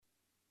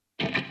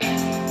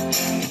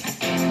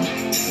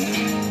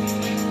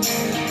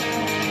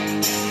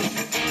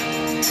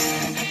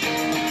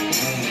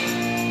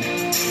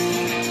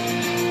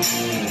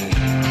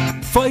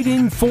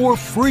fighting for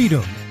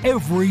freedom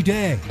every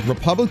day.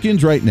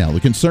 Republicans right now, the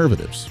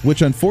conservatives,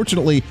 which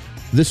unfortunately,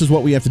 this is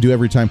what we have to do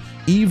every time,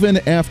 even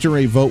after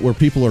a vote where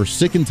people are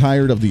sick and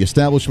tired of the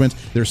establishment,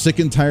 they're sick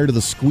and tired of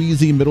the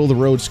squeezy,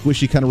 middle-of-the-road,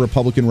 squishy kind of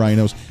Republican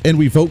rhinos, and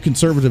we vote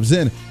conservatives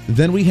in,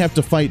 then we have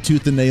to fight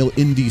tooth and nail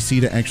in D.C.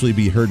 to actually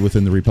be heard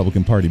within the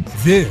Republican Party.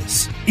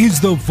 This is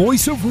the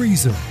Voice of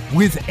Reason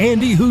with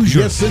Andy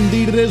Hoosier. Yes,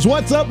 indeed it is.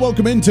 What's up?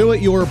 Welcome into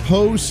it, your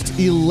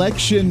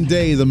post-election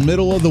day, the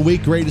middle of the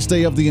week, greatest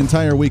day of the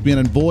entire week, man,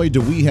 and boy, do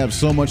we have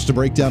so much to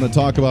break down and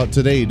talk about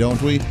today, don't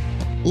we?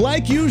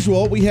 Like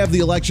usual, we have the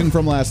election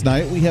from last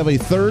night. We have a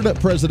third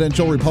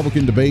presidential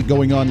Republican debate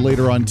going on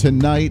later on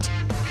tonight.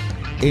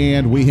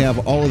 And we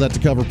have all of that to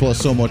cover, plus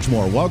so much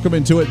more. Welcome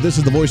into it. This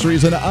is The Voice of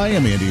Reason. I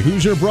am Andy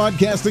Hoosier,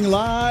 broadcasting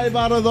live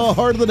out of the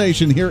heart of the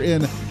nation here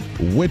in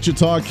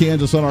Wichita,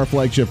 Kansas, on our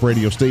flagship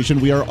radio station.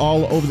 We are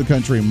all over the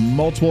country,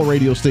 multiple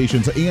radio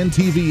stations and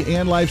TV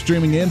and live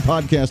streaming and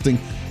podcasting.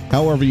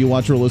 However you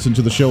watch or listen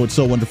to the show, it's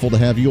so wonderful to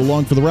have you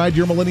along for the ride.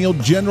 Your Millennial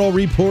General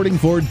reporting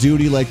for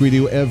duty like we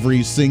do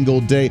every single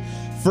day.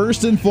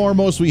 First and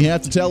foremost, we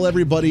have to tell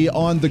everybody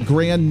on the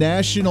grand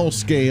national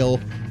scale,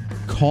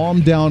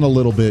 calm down a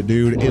little bit,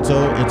 dude. It's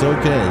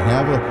okay.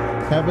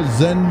 Have a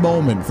zen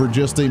moment for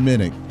just a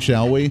minute,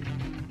 shall we?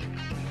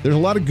 There's a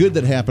lot of good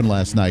that happened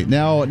last night.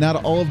 Now,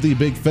 not all of the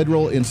big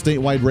federal and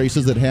statewide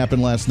races that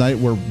happened last night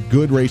were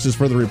good races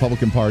for the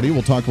Republican Party.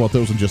 We'll talk about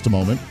those in just a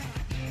moment.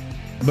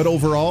 But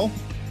overall,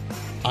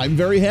 I'm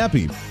very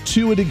happy,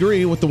 to a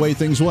degree, with the way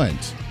things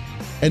went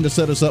and to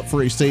set us up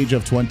for a stage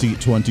of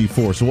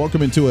 2024. So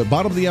welcome into it.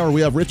 Bottom of the hour, we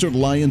have Richard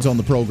Lyons on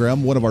the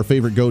program, one of our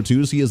favorite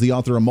go-tos. He is the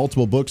author of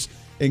multiple books,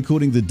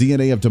 including The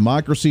DNA of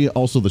Democracy,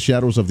 also The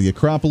Shadows of the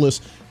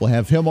Acropolis. We'll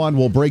have him on.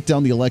 We'll break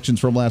down the elections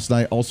from last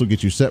night, also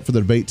get you set for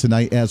the debate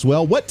tonight as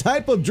well. What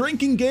type of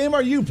drinking game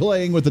are you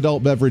playing with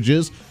adult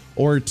beverages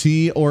or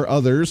tea or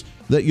others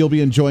that you'll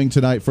be enjoying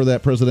tonight for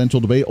that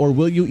presidential debate, or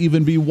will you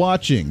even be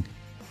watching?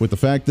 With the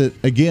fact that,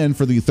 again,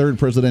 for the third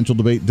presidential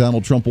debate,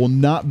 Donald Trump will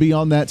not be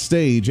on that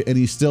stage, and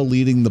he's still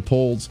leading the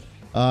polls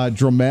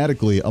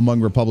dramatically among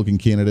Republican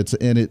candidates,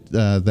 and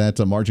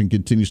that margin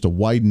continues to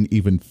widen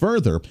even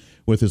further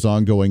with his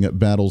ongoing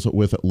battles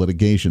with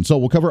litigation. So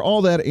we'll cover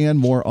all that and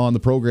more on the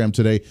program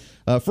today.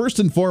 First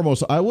and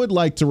foremost, I would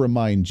like to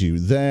remind you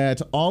that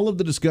all of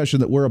the discussion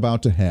that we're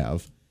about to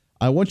have,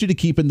 I want you to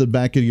keep in the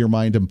back of your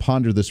mind and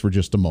ponder this for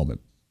just a moment.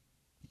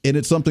 And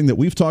it's something that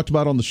we've talked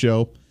about on the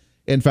show.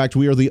 In fact,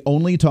 we are the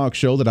only talk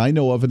show that I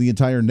know of in the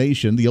entire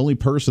nation, the only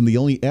person, the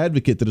only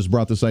advocate that has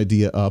brought this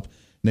idea up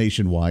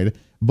nationwide.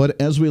 But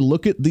as we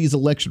look at these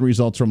election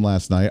results from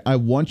last night, I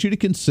want you to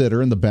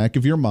consider in the back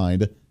of your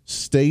mind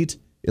state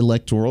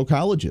electoral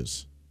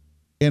colleges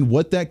and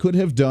what that could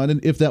have done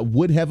and if that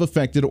would have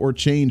affected or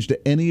changed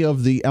any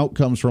of the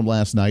outcomes from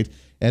last night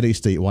at a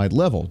statewide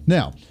level.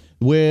 Now,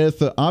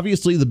 with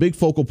obviously the big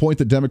focal point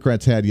that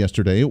Democrats had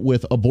yesterday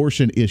with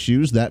abortion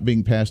issues, that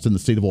being passed in the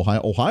state of Ohio.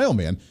 Ohio,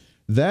 man.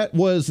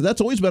 That's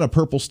always been a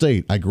purple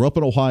state. I grew up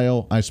in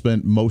Ohio. I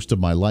spent most of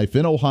my life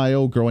in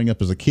Ohio, growing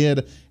up as a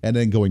kid, and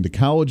then going to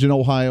college in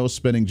Ohio,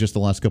 spending just the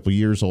last couple of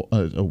years.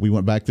 We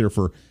went back there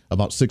for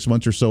about 6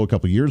 months or so a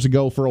couple of years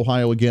ago for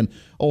Ohio again.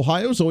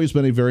 Ohio's always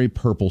been a very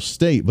purple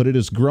state, but it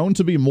has grown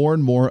to be more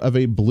and more of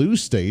a blue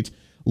state,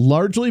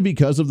 largely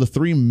because of the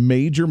three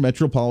major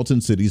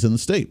metropolitan cities in the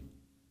state,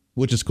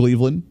 which is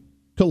Cleveland,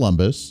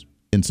 Columbus,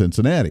 and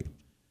Cincinnati.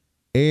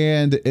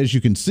 And as you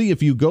can see,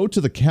 if you go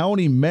to the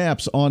county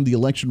maps on the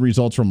election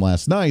results from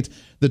last night,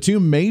 the two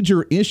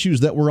major issues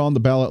that were on the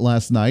ballot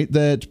last night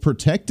that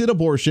protected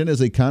abortion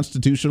as a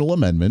constitutional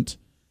amendment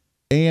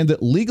and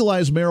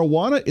legalized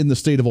marijuana in the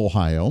state of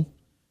Ohio,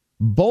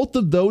 both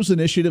of those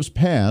initiatives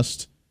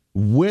passed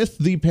with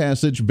the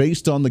passage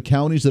based on the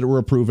counties that were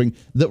approving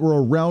that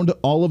were around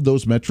all of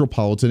those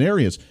metropolitan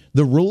areas.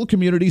 The rural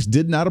communities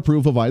did not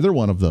approve of either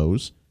one of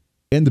those.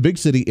 And the big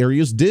city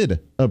areas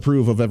did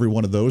approve of every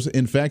one of those.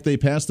 In fact, they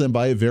passed them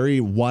by a very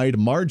wide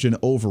margin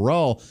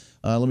overall.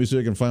 Let me see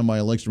if I can find my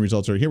election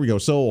results right here. We go.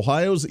 So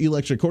Ohio's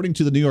election, according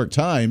to the New York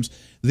Times,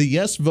 the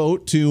yes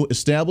vote to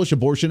establish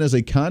abortion as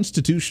a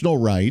constitutional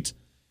right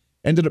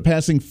ended up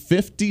passing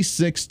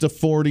 56 to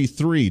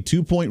 43,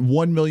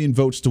 2.1 million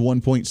votes to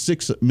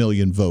 1.6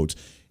 million votes.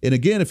 And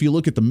again, if you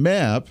look at the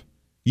map,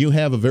 you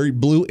have a very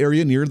blue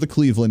area near the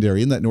Cleveland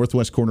area in that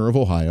northwest corner of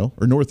Ohio,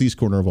 or northeast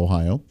corner of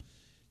Ohio.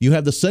 You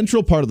have the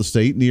central part of the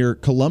state near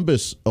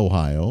Columbus,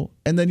 Ohio,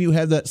 and then you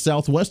have that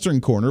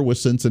southwestern corner with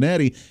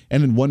Cincinnati,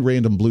 and in one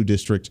random blue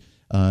district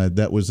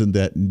that was in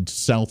that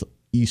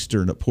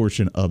southeastern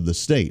portion of the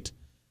state.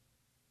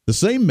 The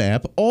same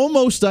map,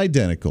 almost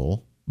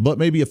identical, but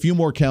maybe a few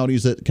more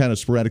counties that kind of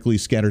sporadically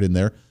scattered in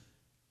there,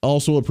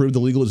 also approved the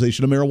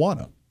legalization of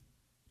marijuana,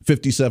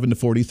 57 to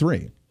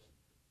 43.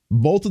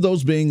 Both of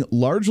those being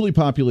largely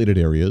populated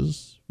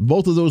areas,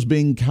 both of those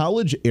being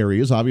college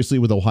areas, obviously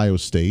with Ohio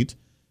State.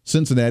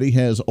 Cincinnati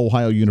has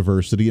Ohio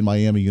University and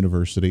Miami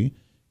University.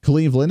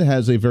 Cleveland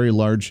has a very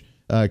large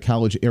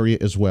college area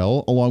as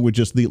well, along with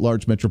just the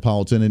large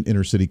metropolitan and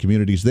inner city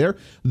communities there,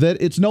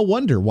 that it's no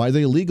wonder why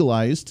they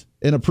legalized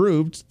and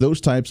approved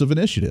those types of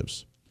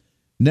initiatives.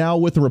 Now,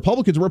 with the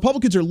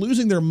Republicans are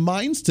losing their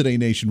minds today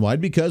nationwide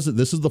because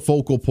this is the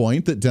focal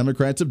point that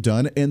Democrats have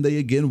done, and they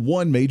again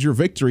won major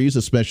victories,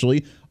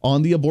 especially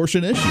on the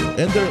abortion issue,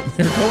 and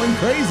they're going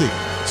crazy.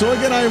 So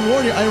again, I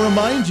warn you, I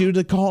remind you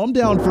to calm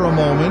down for a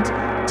moment,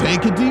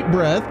 take a deep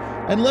breath,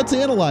 and let's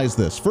analyze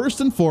this. First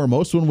and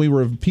foremost, when we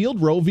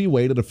repealed Roe v.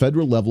 Wade at a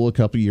federal level a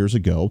couple years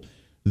ago,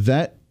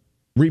 that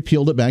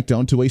repealed it back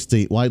down to a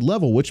statewide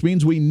level, which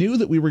means we knew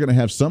that we were going to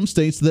have some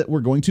states that were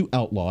going to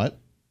outlaw it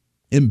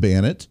and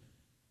ban it,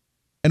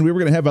 and we were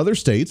going to have other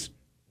states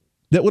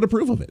that would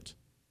approve of it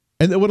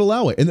and that would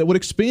allow it and that would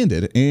expand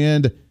it.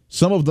 And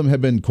some of them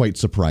have been quite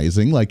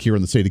surprising, like here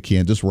in the state of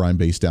Kansas, where I'm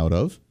based out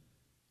of,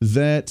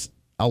 that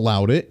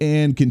allowed it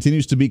and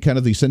continues to be kind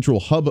of the central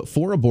hub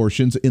for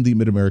abortions in the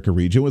Mid-America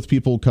region, with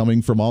people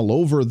coming from all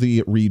over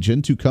the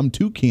region to come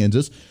to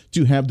Kansas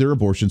to have their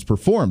abortions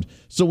performed.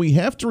 So we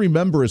have to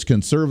remember as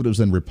conservatives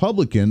and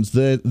Republicans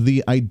that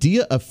the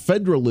idea of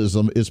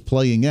federalism is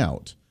playing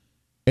out.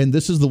 And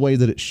this is the way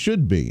that it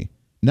should be.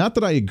 Not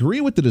that I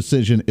agree with the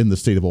decision in the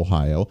state of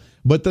Ohio,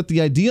 but that the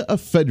idea of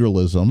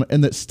federalism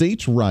and that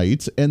states'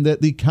 rights and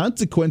that the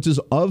consequences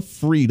of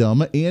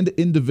freedom and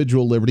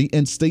individual liberty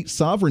and state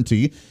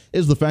sovereignty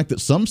is the fact that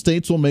some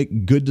states will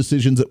make good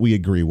decisions that we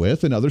agree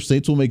with and other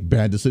states will make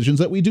bad decisions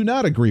that we do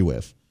not agree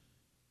with.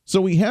 So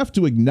we have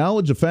to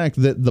acknowledge the fact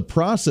that the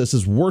process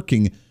is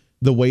working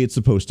the way it's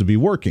supposed to be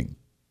working.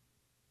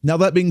 Now,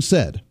 that being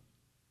said,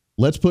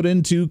 let's put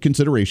into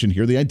consideration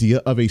here the idea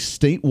of a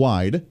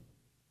statewide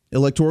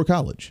electoral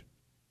college.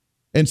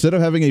 Instead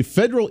of having a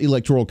federal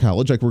electoral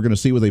college like we're going to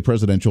see with a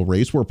presidential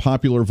race where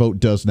popular vote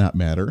does not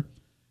matter,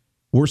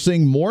 we're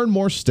seeing more and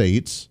more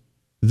states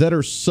that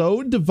are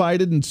so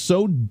divided and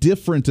so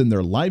different in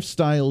their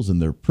lifestyles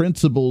and their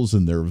principles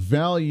and their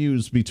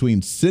values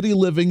between city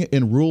living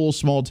and rural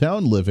small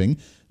town living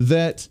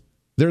that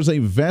there's a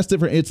vast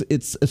difference.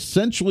 It's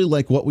essentially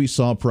like what we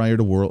saw prior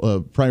to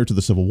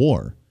the Civil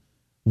War,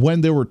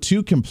 when there were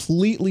two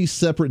completely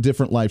separate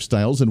different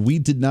lifestyles and we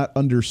did not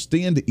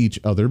understand each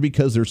other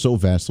because they're so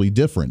vastly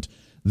different.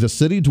 The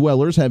city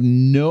dwellers have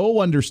no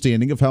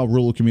understanding of how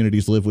rural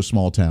communities live with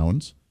small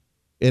towns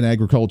and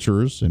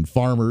agricultures and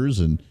farmers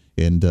and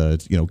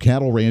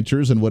cattle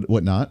ranchers and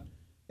whatnot,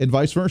 and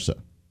vice versa.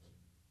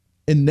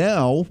 And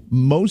now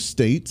most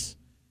states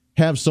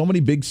have so many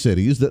big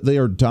cities that they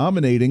are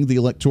dominating the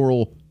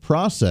electoral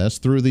process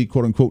through the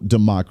quote-unquote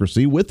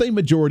democracy with a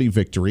majority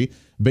victory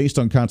based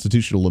on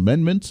constitutional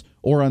amendments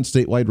or on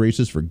statewide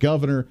races for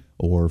governor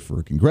or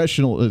for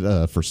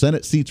congressional, for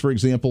Senate seats, for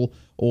example,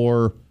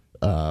 or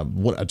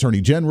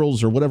attorney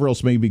generals or whatever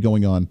else may be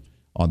going on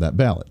that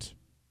ballot.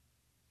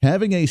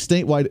 Having a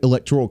statewide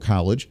electoral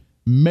college,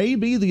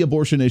 maybe the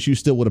abortion issue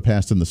still would have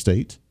passed in the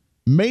state.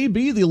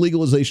 Maybe the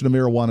legalization of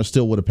marijuana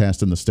still would have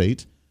passed in the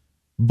state.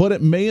 But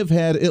it may have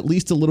had at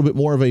least a little bit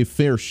more of a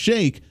fair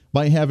shake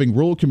by having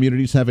rural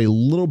communities have a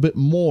little bit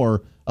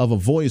more of a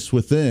voice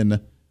within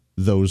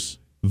those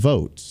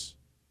votes.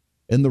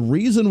 And the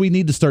reason we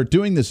need to start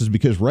doing this is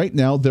because right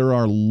now there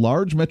are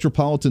large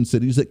metropolitan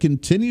cities that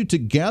continue to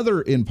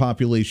gather in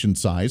population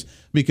size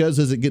because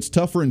as it gets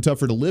tougher and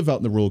tougher to live out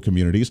in the rural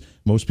communities,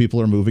 most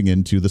people are moving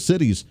into the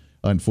cities,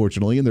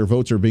 unfortunately, and their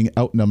votes are being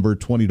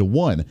outnumbered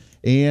 20-1.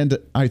 And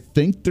I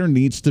think there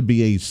needs to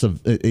be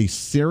a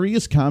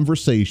serious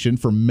conversation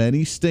for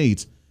many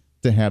states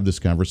to have this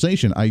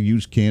conversation. I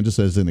use Kansas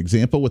as an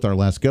example with our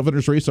last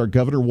governor's race. Our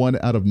governor won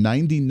out of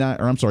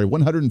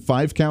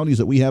 105 counties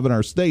that we have in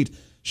our state.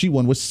 She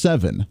won with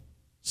seven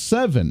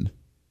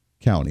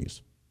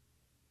counties.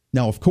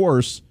 Now, of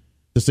course,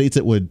 the states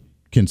that would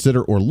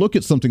consider or look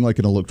at something like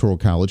an electoral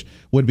college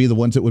would be the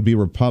ones that would be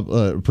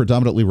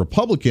predominantly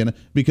Republican,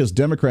 because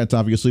Democrats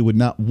obviously would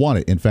not want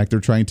it. In fact,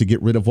 they're trying to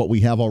get rid of what we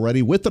have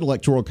already with an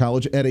electoral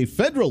college at a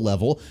federal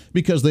level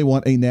because they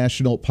want a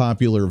national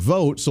popular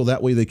vote so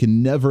that way they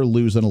can never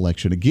lose an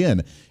election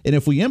again. And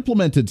if we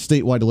implemented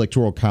statewide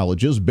electoral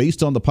colleges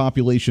based on the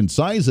population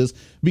sizes,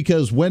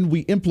 because when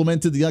we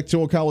implemented the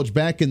electoral college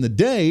back in the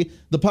day,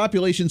 the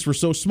populations were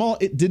so small,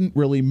 it didn't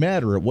really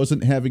matter. It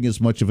wasn't having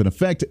as much of an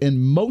effect,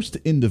 and most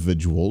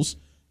individuals,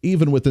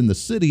 even within the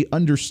city,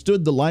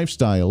 understood the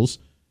lifestyles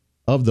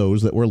of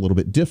those that were a little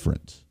bit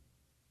different.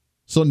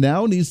 So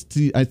now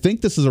I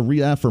think this is a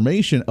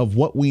reaffirmation of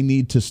what we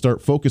need to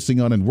start focusing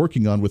on and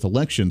working on with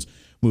elections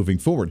moving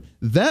forward.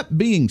 That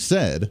being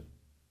said,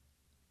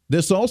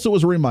 this also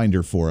is a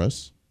reminder for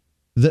us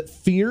that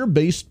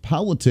fear-based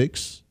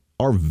politics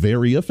are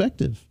very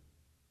effective.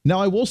 Now,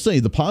 I will say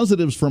the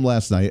positives from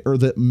last night are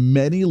that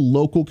many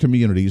local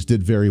communities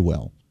did very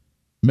well.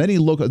 Many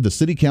local, the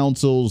city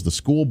councils, the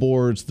school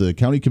boards, the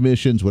county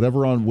commissions,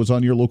 whatever was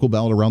on your local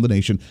ballot around the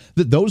nation,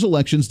 that those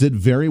elections did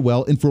very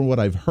well. And from what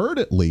I've heard,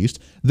 at least,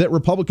 that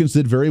Republicans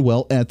did very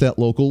well at that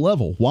local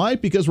level. Why?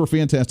 Because we're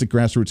fantastic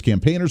grassroots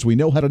campaigners. We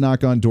know how to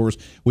knock on doors.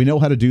 We know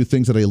how to do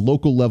things at a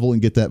local level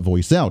and get that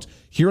voice out.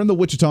 Here in the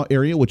Wichita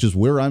area, which is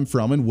where I'm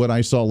from and what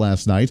I saw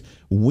last night,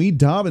 we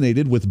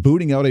dominated with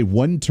booting out a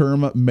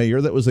one-term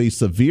mayor that was a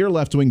severe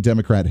left-wing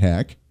Democrat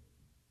hack.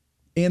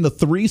 And the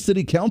 3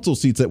 city council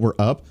seats that were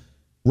up,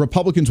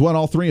 Republicans won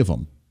all 3 of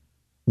them,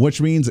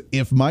 which means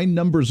if my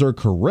numbers are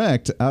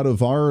correct, out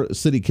of our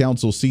city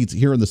council seats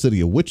here in the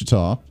city of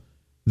Wichita,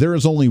 there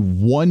is only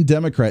 1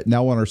 Democrat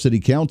now on our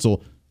city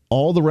council.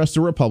 All the rest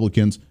are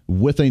Republicans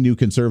with a new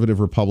conservative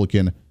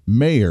Republican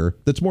mayor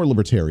that's more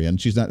libertarian.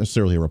 She's not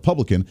necessarily a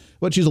Republican,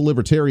 but she's a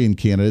libertarian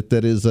candidate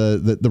that is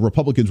that the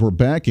Republicans were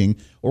backing.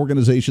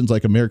 Organizations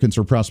like Americans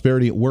for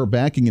Prosperity were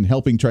backing and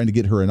helping trying to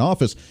get her in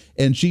office.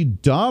 And she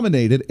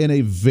dominated in a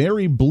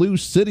very blue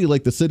city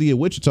like the city of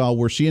Wichita,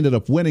 where she ended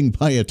up winning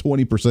by a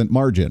 20%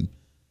 margin.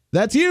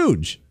 That's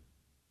huge.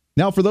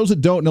 Now, for those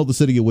that don't know the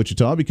city of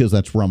Wichita, because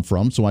that's where I'm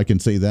from, so I can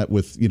say that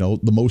with,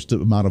 the most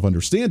amount of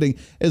understanding,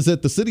 is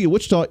that the city of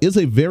Wichita is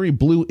a very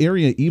blue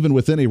area, even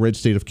within a red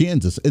state of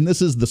Kansas. And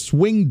this is the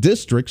swing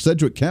district,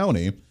 Sedgwick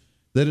County,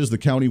 that is the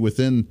county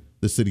within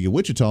the city of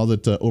Wichita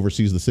that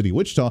oversees the city of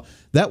Wichita.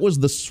 That was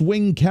the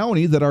swing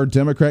county that our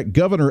Democrat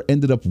governor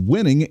ended up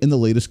winning in the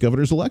latest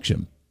governor's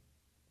election.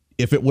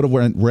 If it would have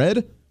went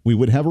red, we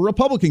would have a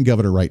Republican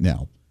governor right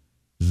now.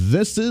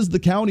 This is the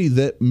county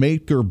that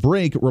make or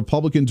break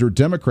Republicans or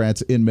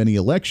Democrats in many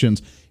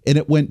elections, and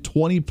it went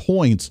 20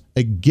 points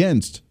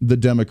against the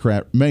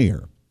Democrat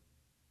mayor.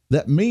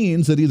 That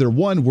means that either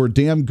one, we're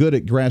damn good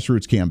at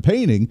grassroots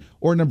campaigning,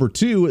 or number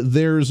 2,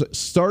 there's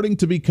starting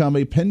to become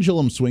a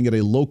pendulum swing at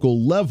a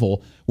local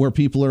level where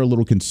people are a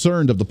little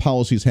concerned of the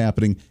policies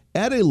happening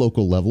at a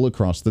local level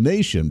across the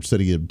nation.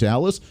 City of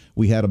Dallas,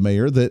 we had a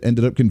mayor that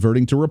ended up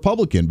converting to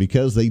Republican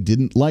because they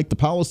didn't like the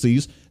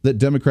policies that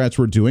Democrats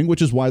were doing,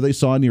 which is why they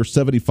saw a near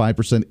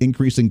 75%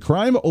 increase in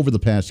crime over the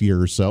past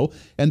year or so.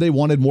 And they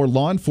wanted more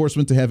law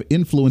enforcement to have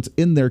influence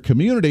in their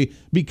community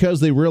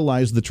because they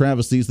realized the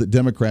travesties that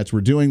Democrats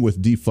were doing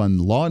with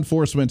defund law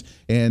enforcement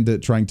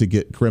and trying to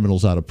get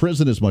criminals out of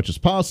prison as much as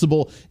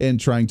possible and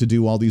trying to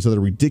do all these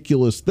other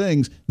ridiculous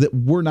things that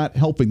were not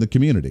helping the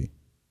community.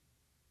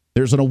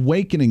 There's an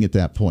awakening at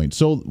that point.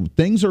 So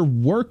things are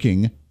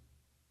working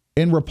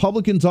and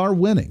Republicans are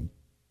winning.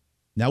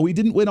 Now, we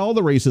didn't win all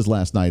the races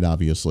last night,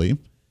 obviously.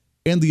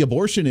 And the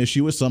abortion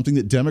issue is something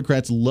that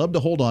Democrats love to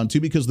hold on to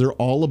because they're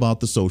all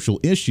about the social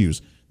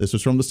issues. This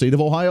was from the state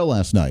of Ohio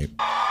last night.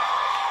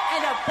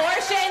 And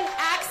abortion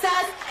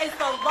access is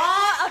the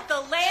law of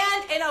the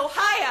land in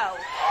Ohio.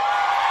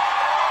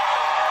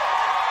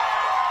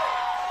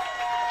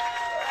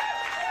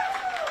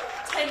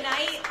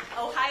 Tonight,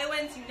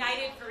 Ohioans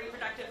United for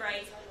Reproductive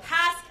Rights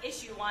passed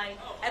Issue 1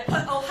 and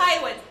put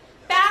Ohioans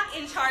back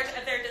in charge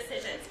of their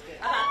decisions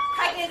about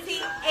pregnancy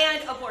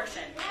and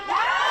abortion.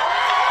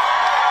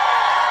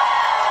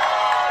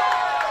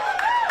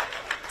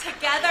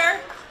 Together,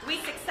 we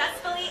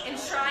successfully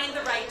enshrined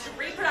the right to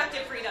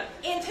reproductive freedom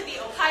into the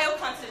Ohio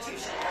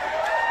Constitution.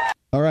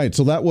 All right,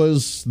 so that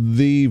was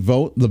the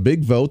vote, the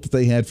big vote that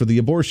they had for the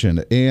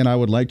abortion. And I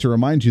would like to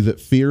remind you that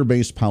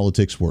fear-based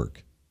politics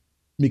work.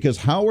 Because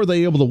how are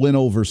they able to win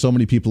over so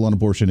many people on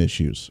abortion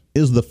issues?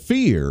 Is the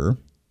fear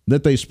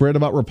that they spread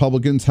about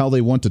Republicans, how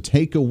they want to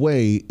take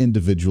away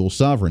individual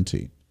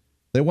sovereignty.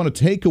 They want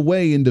to take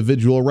away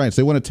individual rights.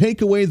 They want to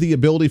take away the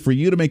ability for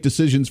you to make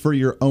decisions for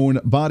your own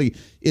body.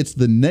 It's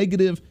the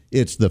negative,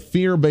 it's the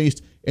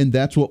fear-based, and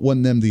that's what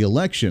won them the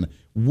election,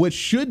 which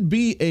should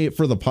be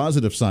for the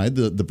positive side,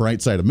 the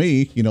bright side of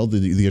me,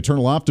 the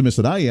eternal optimist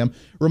that I am,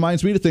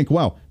 reminds me to think,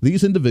 wow,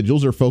 these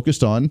individuals are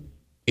focused on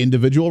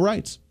individual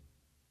rights.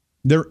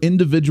 They're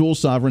individual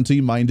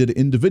sovereignty-minded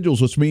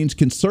individuals, which means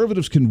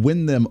conservatives can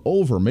win them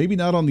over. Maybe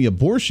not on the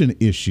abortion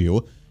issue,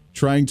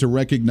 trying to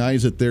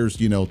recognize that there's,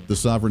 the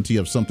sovereignty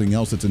of something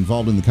else that's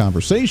involved in the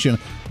conversation,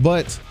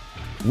 but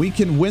we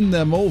can win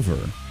them over.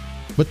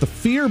 But the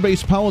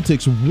fear-based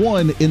politics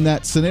won in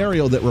that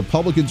scenario that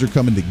Republicans are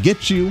coming to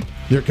get you.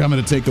 They're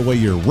coming to take away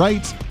your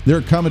rights.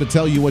 They're coming to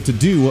tell you what to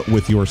do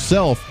with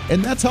yourself,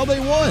 and that's how they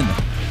won.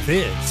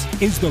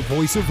 This is the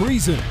Voice of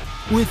Reason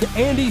with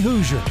Andy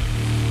Hoosier.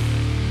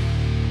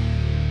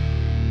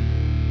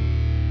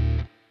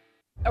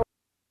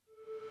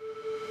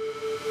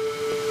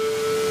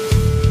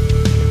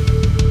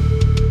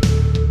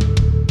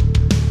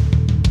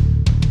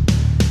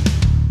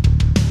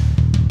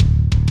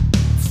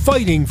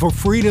 Fighting for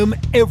freedom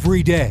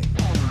every day.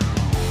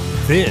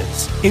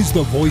 This is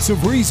the Voice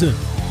of Reason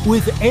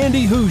with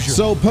Andy Hoosier.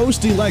 So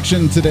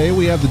post-election today,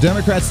 we have the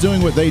Democrats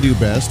doing what they do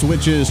best,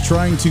 which is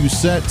trying to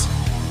set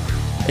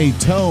a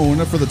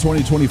tone for the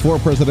 2024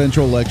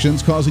 presidential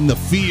elections, causing the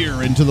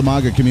fear into the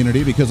MAGA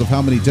community because of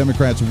how many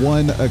Democrats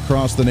won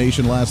across the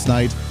nation last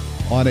night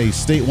on a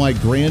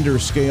statewide grander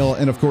scale.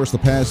 And, of course, the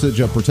passage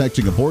of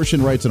protecting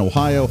abortion rights in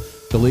Ohio,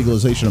 the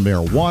legalization of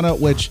marijuana,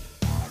 which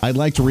I'd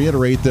like to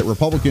reiterate that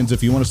Republicans,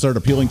 if you want to start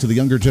appealing to the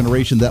younger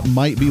generation, that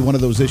might be one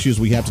of those issues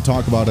we have to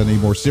talk about in a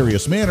more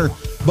serious manner,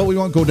 but we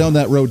won't go down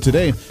that road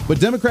today.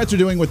 But Democrats are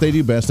doing what they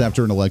do best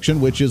after an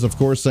election, which is, of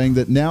course, saying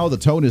that now the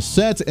tone is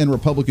set and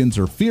Republicans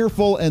are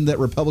fearful and that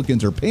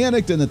Republicans are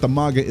panicked and that the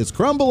MAGA is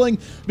crumbling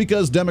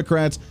because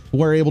Democrats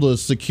were able to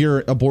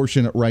secure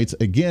abortion rights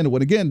again.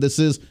 When again, this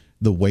is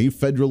the way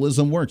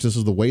federalism works. This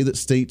is the way that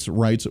states'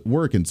 rights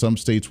work. And some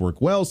states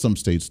work well, some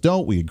states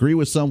don't. We agree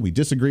with some, we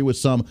disagree with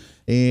some.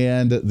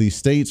 And the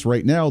states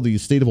right now, the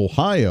state of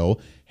Ohio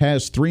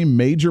has 3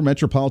 major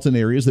metropolitan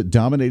areas that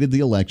dominated the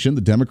election.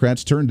 The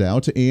Democrats turned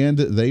out, and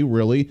they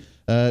really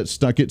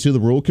stuck it to the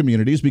rural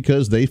communities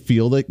because they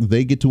feel that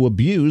they get to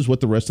abuse what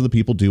the rest of the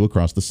people do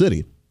across the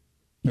city,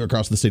 or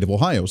across the state of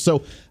Ohio.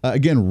 So,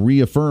 again,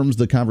 reaffirms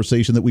the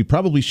conversation that we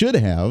probably should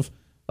have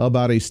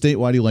about a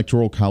statewide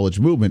electoral college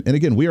movement. And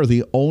again, we are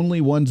the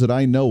only ones that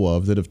I know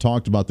of that have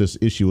talked about this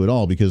issue at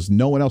all, because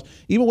no one else,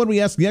 even when we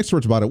ask the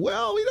experts about it,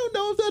 well, we don't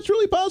know if that's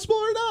really possible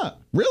or not.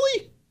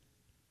 Really?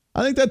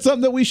 I think that's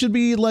something that we should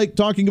be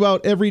talking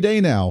about every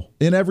day now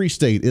in every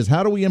state, is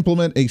how do we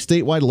implement a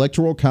statewide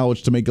electoral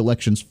college to make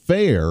elections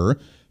fair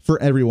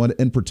for everyone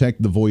and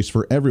protect the voice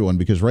for everyone?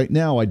 Because right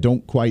now I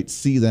don't quite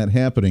see that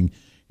happening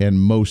in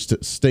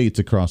most states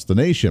across the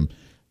nation.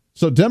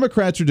 So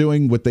Democrats are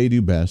doing what they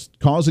do best,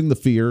 causing the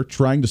fear,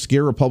 trying to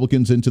scare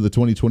Republicans into the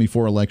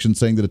 2024 election,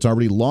 saying that it's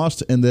already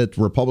lost and that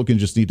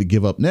Republicans just need to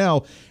give up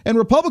now. And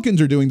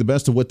Republicans are doing the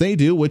best of what they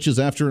do, which is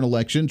after an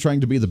election, trying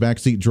to be the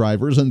backseat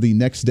drivers and the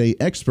next day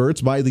experts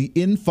by the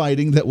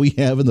infighting that we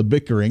have and the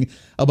bickering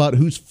about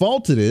whose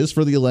fault it is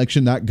for the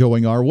election not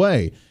going our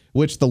way,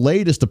 which the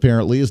latest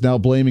apparently is now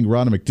blaming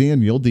Ronna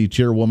McDaniel, the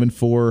chairwoman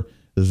for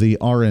the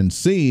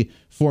RNC,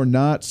 for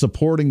not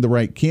supporting the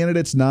right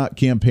candidates, not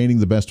campaigning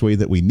the best way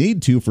that we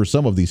need to for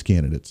some of these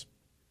candidates,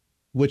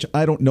 which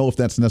I don't know if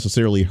that's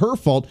necessarily her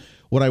fault.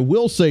 What I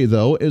will say,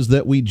 though, is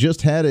that we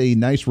just had a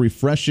nice,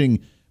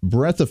 refreshing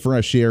breath of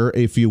fresh air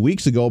a few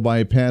weeks ago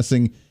by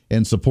passing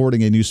and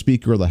supporting a new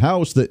Speaker of the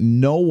House that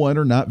no one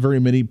or not very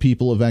many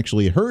people have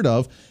actually heard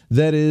of,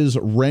 that is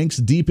ranks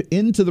deep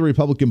into the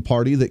Republican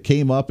Party, that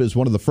came up as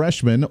one of the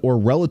freshmen or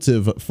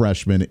relative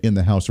freshmen in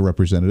the House of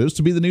Representatives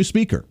to be the new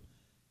Speaker.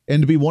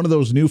 And to be one of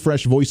those new,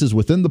 fresh voices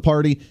within the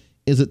party,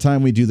 is it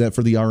time we do that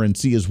for the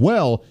RNC as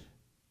well,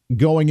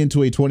 going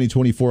into a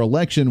 2024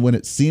 election when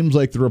it seems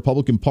like the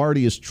Republican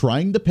Party is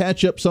trying to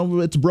patch up some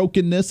of its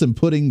brokenness and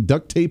putting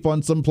duct tape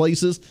on some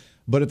places,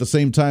 but at the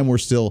same time, we're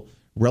still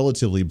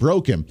relatively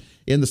broken.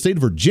 In the state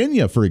of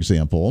Virginia, for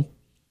example,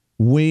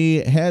 we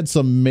had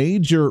some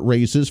major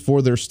races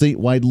for their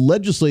statewide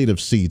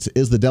legislative seats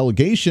as the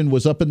delegation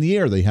was up in the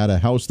air. They had a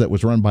House that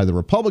was run by the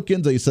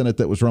Republicans, a Senate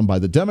that was run by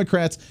the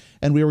Democrats,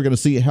 and we were going to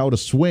see how to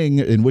swing,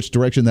 in which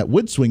direction that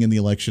would swing in the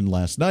election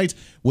last night,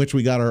 which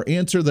we got our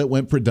answer that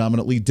went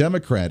predominantly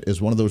Democrat, as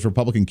one of those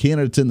Republican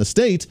candidates in the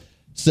state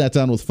sat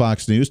down with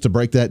Fox News to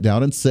break that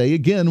down and say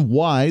again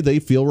why they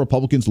feel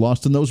Republicans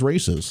lost in those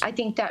races. I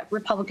think that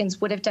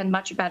Republicans would have done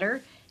much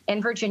better in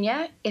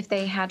Virginia if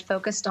they had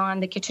focused on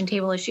the kitchen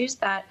table issues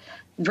that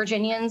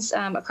Virginians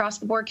across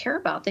the board care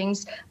about,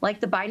 things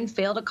like the Biden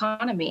failed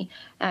economy,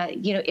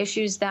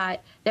 issues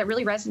that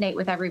really resonate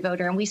with every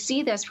voter. And we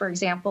see this, for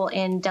example,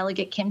 in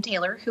Delegate Kim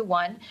Taylor, who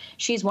won.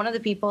 She's one of the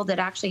people that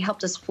actually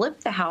helped us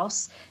flip the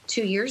House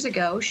 2 years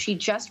ago. She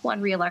just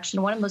won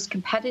re-election, one of the most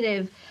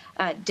competitive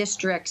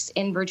districts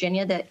in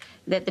Virginia that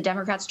the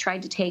Democrats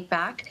tried to take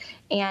back.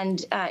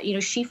 And,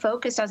 she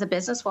focused as a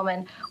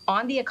businesswoman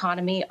on the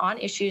economy, on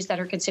issues that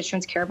her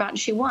constituents care about, and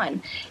she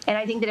won. And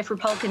I think that if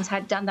Republicans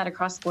had done that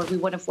across the board, we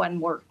would have won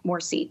more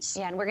seats.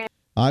 Yeah, and we're going to.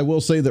 I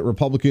will say that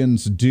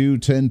Republicans do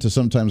tend to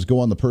sometimes go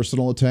on the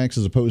personal attacks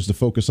as opposed to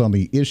focus on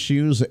the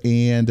issues,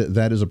 and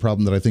that is a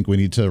problem that I think we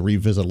need to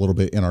revisit a little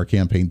bit in our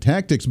campaign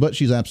tactics. But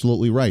she's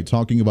absolutely right,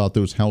 talking about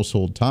those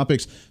household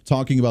topics,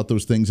 talking about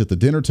those things at the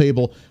dinner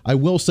table. I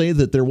will say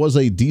that there was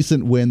a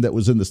decent win that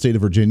was in the state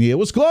of Virginia. It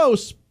was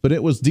close, but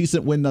it was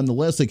decent win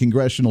nonetheless, a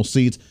congressional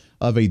seat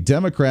of a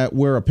Democrat,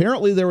 where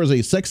apparently there was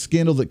a sex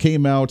scandal that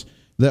came out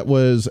that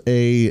was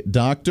a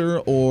doctor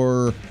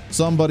or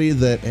somebody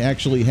that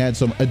actually had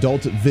some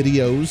adult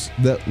videos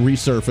that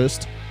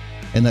resurfaced,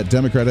 and that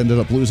Democrat ended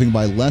up losing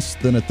by less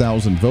than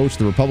 1,000 votes.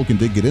 The Republican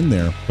did get in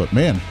there, but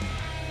man,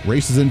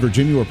 races in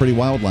Virginia were pretty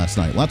wild last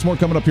night. Lots more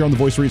coming up here on The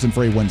Voice of Reason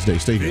for a Wednesday.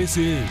 Stay here. This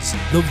is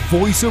The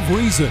Voice of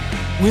Reason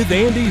with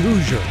Andy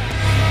Hoosier.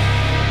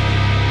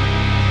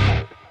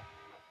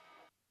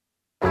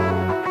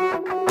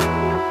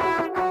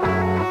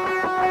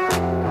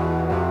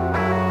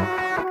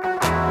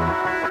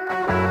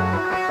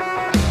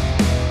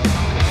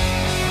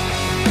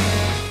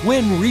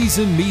 When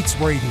Reason meets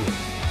radio.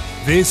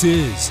 This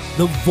is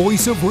The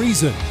Voice of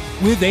Reason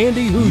with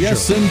Andy Hoosier.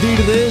 Yes, indeed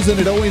it is, and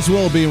it always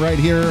will be right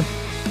here.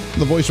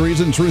 The Voice of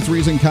Reason, truth,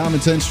 reason, common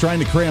sense, trying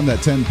to cram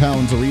that 10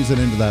 pounds of reason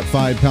into that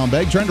 5-pound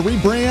bag, trying to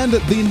rebrand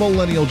the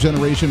millennial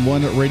generation.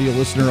 One radio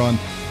listener on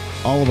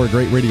all of our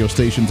great radio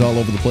stations all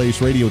over the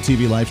place, radio,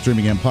 TV, live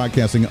streaming, and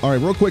podcasting. All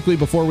right, real quickly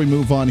before we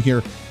move on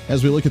here,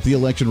 as we look at the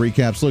election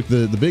recaps, look,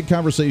 the big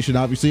conversation,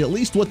 obviously, at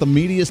least what the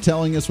media is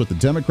telling us, what the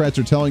Democrats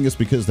are telling us,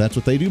 because that's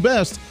what they do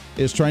best,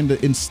 is trying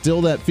to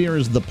instill that fear,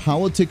 is the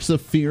politics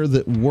of fear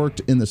that worked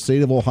in the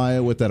state of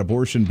Ohio with that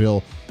abortion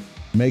bill,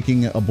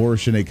 making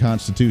abortion a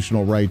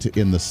constitutional right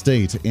in the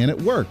state. And it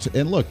worked.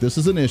 And look, this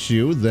is an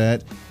issue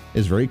that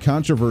is very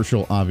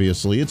controversial,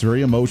 obviously. It's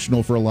very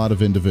emotional for a lot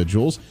of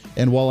individuals.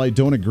 And while I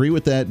don't agree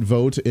with that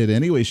vote in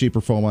any way, shape,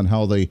 or form on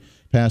how they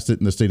passed it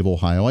in the state of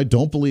Ohio, I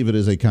don't believe it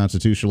is a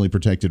constitutionally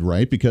protected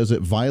right because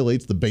it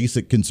violates the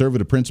basic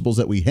conservative principles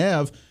that we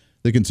have,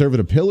 the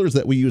conservative pillars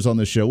that we use on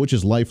this show, which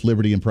is life,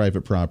 liberty, and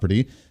private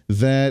property,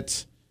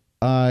 that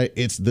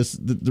it's this.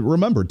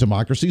 Remember,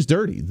 democracy's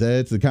dirty,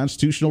 that the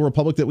constitutional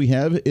republic that we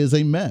have is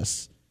a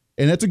mess.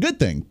 And that's a good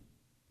thing.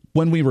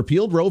 When we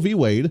repealed Roe v.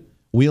 Wade,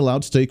 we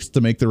allowed states to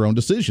make their own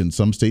decisions.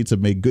 Some states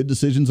have made good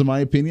decisions, in my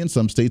opinion.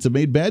 Some states have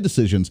made bad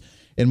decisions,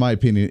 in my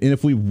opinion. And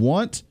if we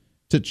want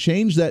to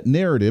change that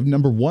narrative,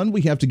 number one,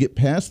 we have to get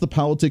past the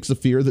politics of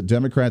fear that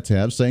Democrats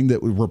have, saying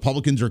that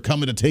Republicans are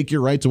coming to take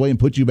your rights away and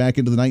put you back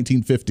into the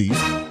 1950s.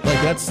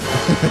 Like, that's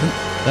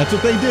that's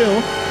what they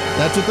do.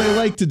 That's what they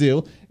like to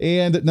do.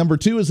 And number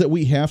two is that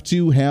we have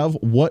to have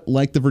what,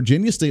 like the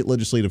Virginia state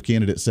legislative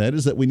candidate said,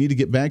 is that we need to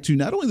get back to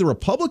not only the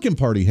Republican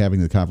Party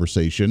having the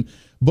conversation,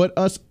 but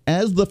us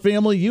as the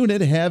family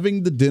unit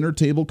having the dinner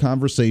table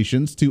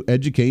conversations to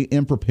educate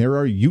and prepare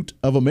our youth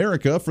of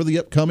America for the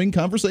upcoming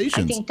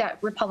conversations. I think that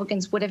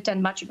Republicans would have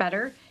done much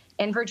better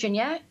in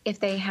Virginia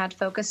if they had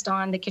focused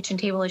on the kitchen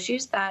table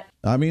issues.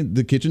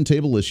 The kitchen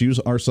table issues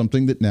are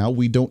something that now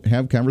we don't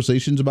have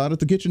conversations about at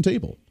the kitchen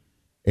table.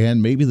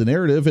 And maybe the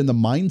narrative and the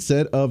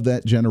mindset of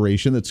that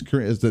generation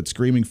that's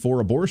screaming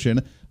for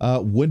abortion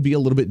would be a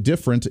little bit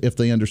different if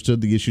they understood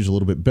the issues a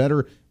little bit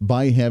better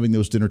by having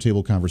those dinner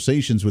table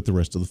conversations with the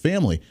rest of the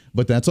family.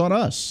 But that's on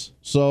us.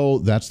 So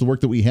that's the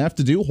work that we have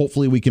to do.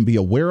 Hopefully we can be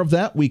aware of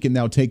that. We can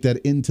now take that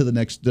into the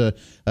next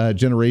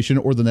generation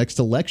or the next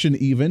election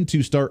even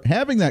to start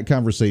having that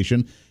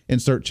conversation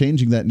and start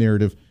changing that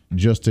narrative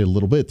just a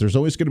little bit. There's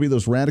always going to be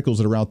those radicals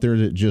that are out there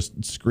that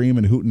just scream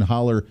and hoot and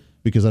holler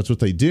because that's what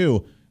they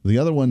do. The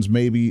other ones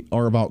maybe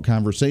are about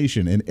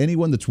conversation. And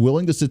anyone that's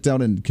willing to sit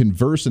down and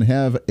converse and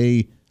have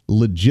a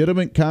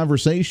legitimate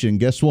conversation,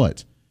 guess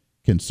what?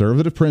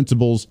 Conservative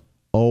principles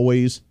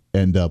always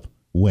end up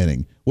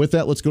winning. With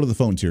that, let's go to the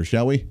phones here,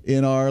 shall we?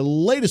 In our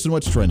latest and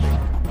What's Trending.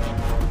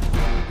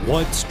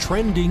 What's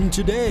trending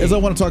today? As I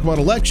want to talk about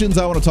elections,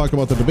 I want to talk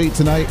about the debate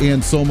tonight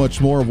and so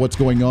much more of what's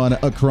going on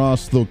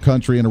across the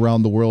country and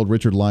around the world.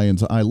 Richard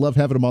Lyons, I love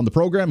having him on the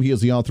program. He is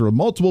the author of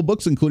multiple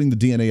books, including The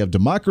DNA of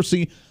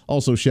Democracy,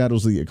 also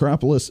Shadows of the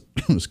Acropolis,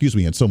 excuse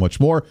me, and so much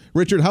more.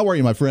 Richard, how are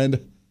you, my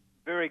friend?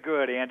 Very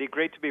good, Andy.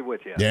 Great to be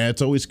with you. Yeah,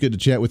 it's always good to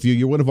chat with you.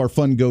 You're one of our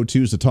fun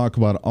go-tos to talk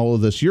about all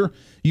of this. Your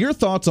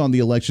thoughts on the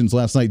elections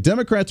last night.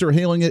 Democrats are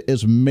hailing it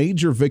as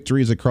major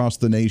victories across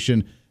the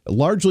nation,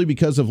 largely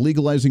because of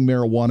legalizing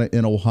marijuana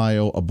in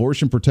Ohio,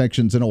 abortion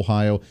protections in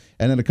Ohio,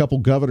 and then a couple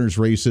governor's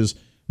races.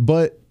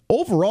 But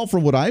overall,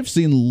 from what I've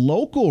seen,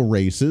 local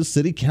races,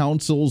 city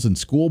councils and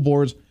school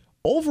boards,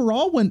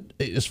 overall went,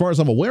 as far as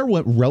I'm aware,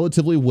 went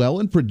relatively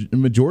well and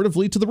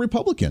majoritively to the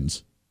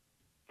Republicans.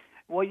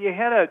 Well, you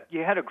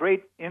had a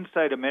great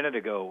insight a minute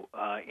ago,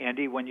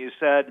 Andy, when you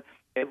said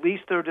at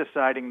least they're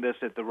deciding this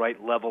at the right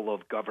level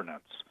of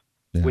governance,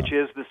 which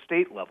is the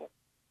state level,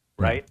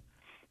 right?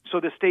 So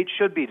the state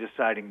should be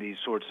deciding these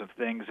sorts of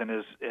things, and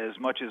as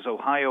much as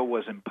Ohio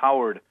was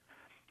empowered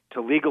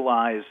to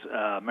legalize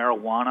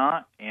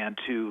marijuana and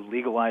to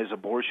legalize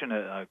abortion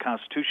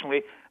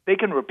constitutionally, they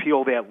can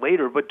repeal that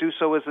later, but do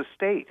so as a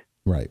state.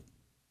 Right.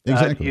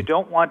 Exactly. You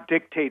don't want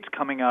dictates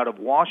coming out of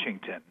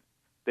Washington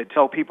that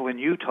tell people in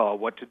Utah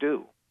what to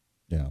do.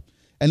 Yeah.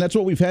 And that's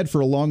what we've had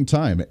for a long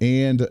time.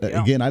 And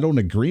again, I don't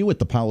agree with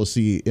the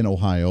policy in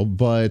Ohio,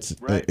 but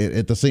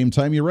at the same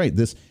time, you're right.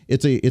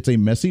 It's a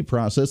messy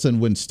process,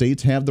 and when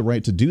states have the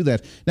right to do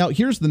that. Now,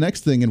 here's the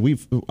next thing,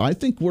 and I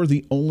think we're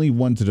the only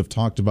ones that have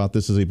talked about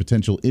this as a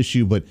potential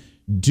issue, but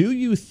do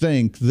you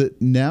think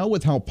that now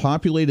with how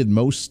populated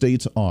most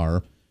states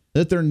are,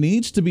 that there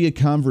needs to be a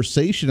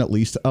conversation at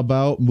least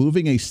about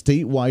moving a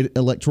statewide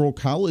electoral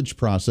college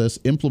process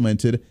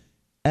implemented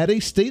at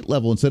a state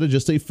level instead of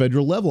just a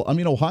federal level? I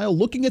mean, Ohio,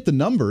 looking at the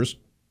numbers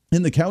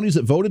in the counties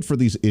that voted for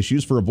these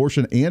issues for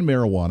abortion and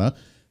marijuana,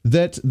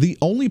 that the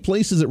only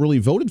places that really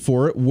voted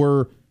for it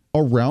were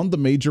around the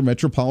major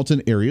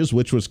metropolitan areas,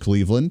 which was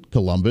Cleveland,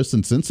 Columbus,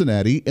 and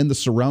Cincinnati, and the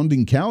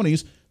surrounding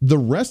counties. The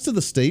rest of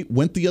the state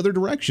went the other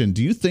direction.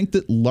 Do you think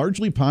that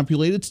largely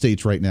populated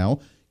states right now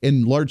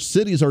and large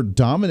cities are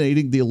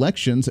dominating the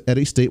elections at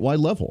a statewide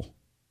level?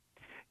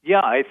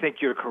 Yeah, I think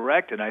you're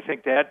correct, and I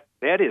think that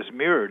is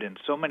mirrored in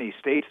so many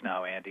states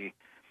now, Andy.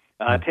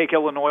 Take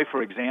Illinois,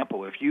 for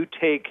example. If you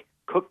take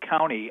Cook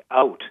County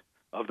out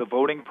of the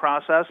voting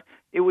process,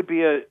 it would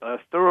be a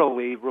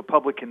thoroughly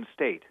Republican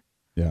state.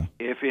 Yeah.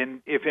 If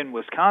in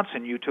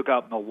Wisconsin you took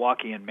out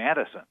Milwaukee and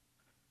Madison,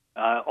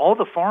 all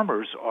the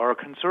farmers are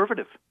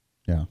conservative.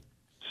 Yeah.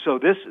 So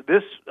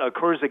this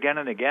occurs again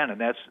and again, and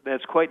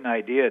that's quite an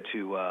idea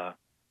to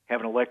have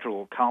an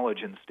electoral college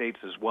in states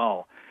as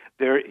well.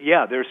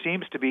 There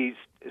seems to be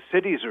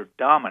cities are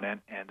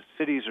dominant, and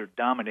cities are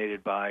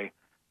dominated by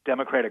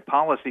Democratic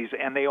policies,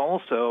 and they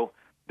also,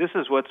 this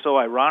is what's so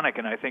ironic,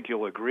 and I think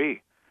you'll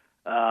agree,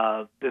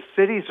 the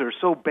cities are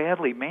so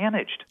badly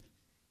managed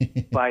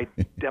by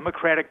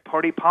Democratic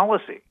Party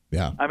policy.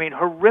 Yeah. I mean,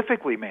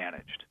 horrifically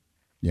managed.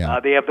 Yeah.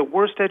 They have the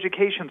worst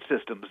education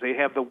systems. They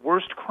have the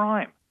worst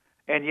crime,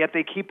 and yet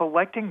they keep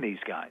electing these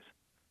guys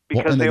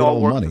because they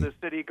all work for the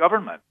city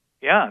government.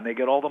 Yeah, and they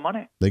get all the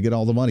money. They get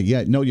all the money.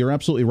 Yeah, no, you're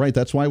absolutely right.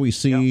 That's why we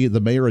see the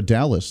mayor of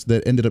Dallas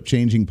that ended up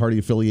changing party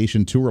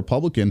affiliation to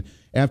Republican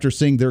after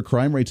seeing their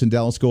crime rates in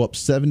Dallas go up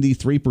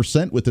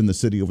 73% within the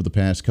city over the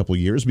past couple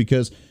of years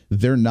because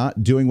they're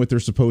not doing what they're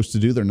supposed to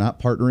do. They're not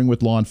partnering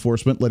with law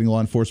enforcement, letting law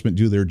enforcement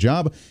do their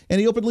job.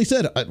 And he openly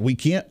said, we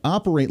can't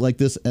operate like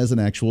this as an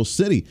actual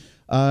city.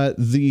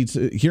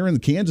 Here in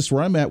Kansas,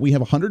 where I'm at, we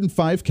have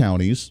 105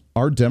 counties.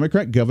 Our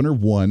Democrat governor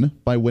won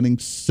by winning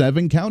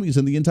 7 counties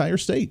in the entire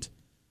state.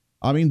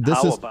 I mean,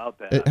 How about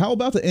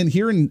that? And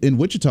here in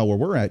Wichita, where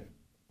we're at,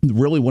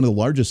 really one of the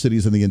largest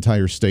cities in the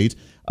entire state,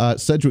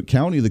 Sedgwick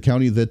County, the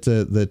county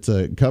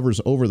that covers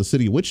over the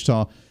city of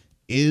Wichita,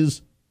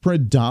 is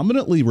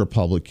predominantly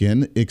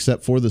Republican,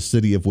 except for the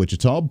city of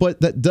Wichita.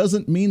 But that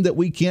doesn't mean that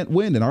we can't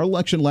win. In our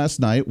election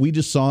last night, we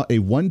just saw a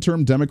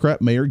one-term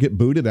Democrat mayor get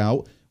booted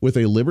out with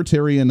a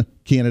libertarian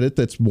candidate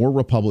that's more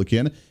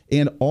Republican,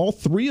 and all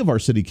 3 of our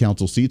city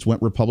council seats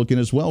went Republican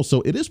as well.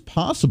 So it is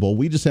possible.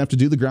 We just have to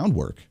do the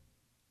groundwork.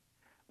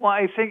 Well,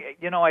 I think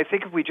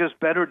if we just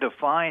better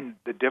define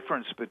the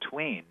difference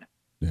between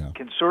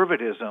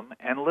conservatism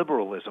and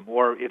liberalism,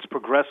 or it's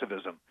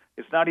progressivism.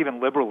 It's not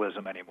even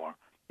liberalism anymore.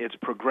 It's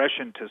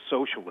progression to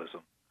socialism.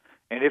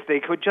 And if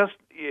they could just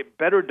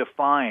better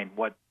define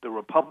what the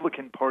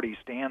Republican Party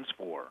stands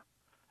for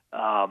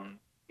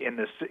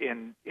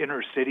in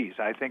inner cities,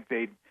 I think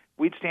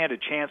we'd stand a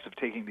chance of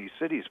taking these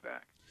cities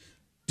back.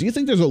 Do you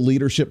think there's a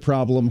leadership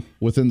problem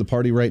within the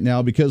party right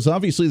now? Because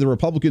obviously the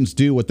Republicans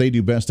do what they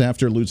do best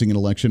after losing an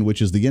election,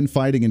 which is the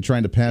infighting and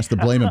trying to pass the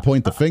blame and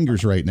point the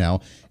fingers right now.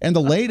 And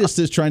the latest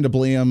is trying to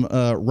blame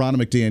Ronna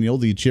McDaniel,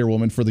 the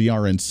chairwoman for the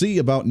RNC,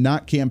 about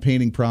not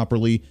campaigning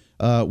properly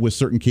with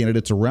certain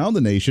candidates around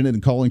the nation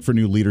and calling for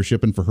new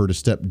leadership and for her to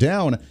step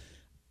down.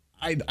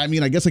 I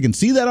mean, I guess I can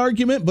see that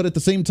argument, but at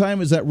the same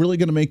time, is that really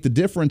going to make the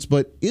difference?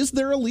 But is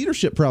there a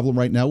leadership problem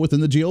right now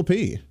within the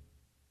GOP?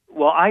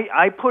 Well,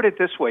 I put it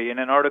this way in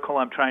an article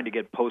I'm trying to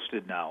get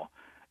posted now,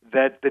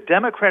 that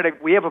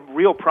we have a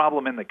real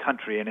problem in the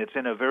country, and it's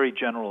in a very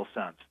general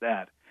sense,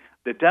 that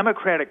the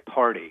Democratic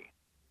Party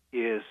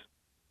is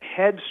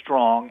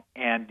headstrong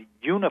and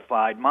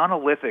unified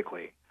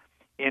monolithically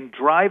in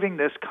driving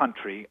this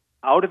country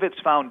out of its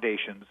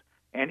foundations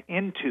and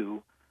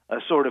into a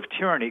sort of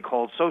tyranny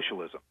called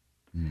socialism.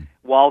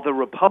 While the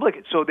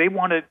Republicans, so they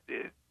want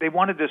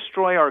to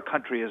destroy our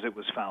country as it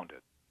was founded,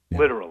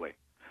 literally.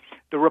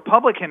 The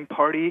Republican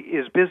Party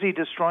is busy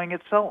destroying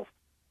itself.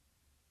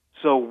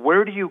 So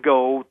where do you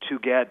go to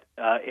get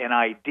an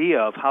idea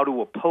of how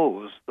to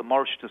oppose the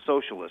march to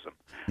socialism?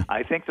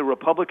 I think the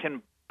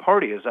Republican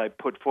Party, as I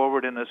put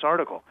forward in this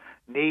article,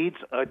 needs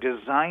a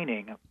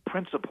designing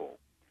principle.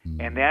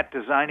 And that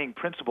designing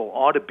principle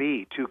ought to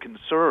be to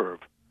conserve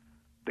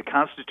the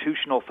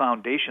constitutional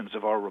foundations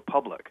of our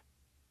republic.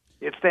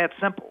 It's that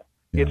simple.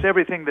 Yeah. It's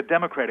everything the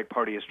Democratic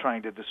Party is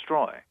trying to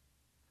destroy.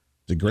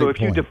 So if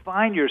you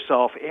define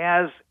yourself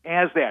as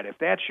that, if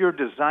that's your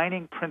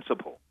designing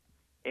principle,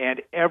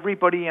 and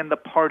everybody in the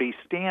party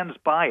stands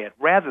by it,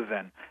 rather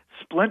than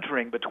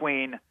splintering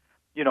between,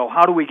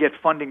 how do we get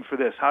funding for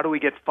this? How do we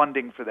get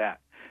funding for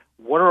that?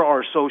 What are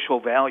our social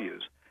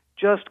values?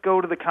 Just go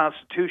to the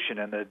Constitution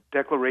and the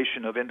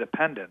Declaration of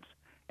Independence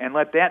and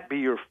let that be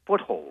your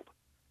foothold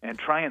and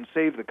try and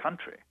save the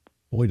country.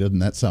 Boy, doesn't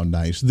that sound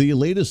nice. The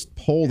latest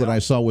poll that I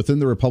saw within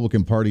the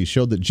Republican Party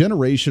showed that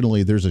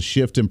generationally there's a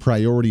shift in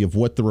priority of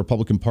what the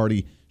Republican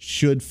Party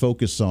should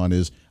focus on.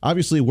 Is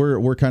obviously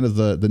we're kind of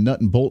the nut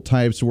and bolt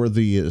types. We're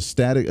the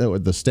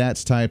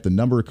stats type, the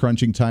number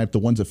crunching type, the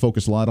ones that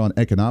focus a lot on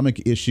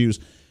economic issues.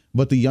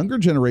 But the younger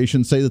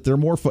generation say that they're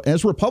more,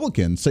 as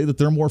Republicans, say that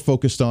they're more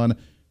focused on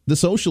the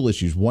social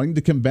issues, wanting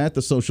to combat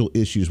the social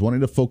issues,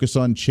 wanting to focus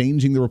on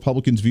changing the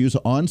Republicans' views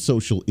on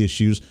social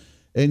issues.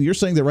 And you're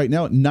saying that right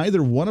now,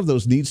 neither one of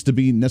those needs to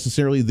be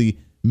necessarily the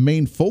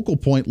main focal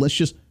point. Let's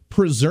just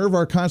preserve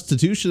our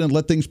Constitution and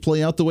let things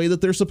play out the way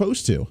that they're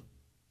supposed to.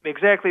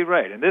 Exactly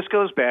right. And this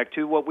goes back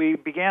to what we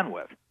began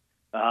with,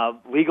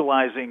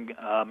 legalizing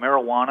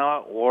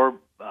marijuana or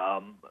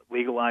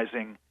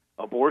legalizing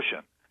abortion.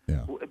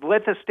 Yeah.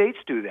 Let the states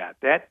do that.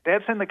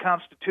 That's in the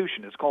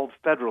Constitution. It's called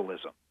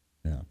federalism.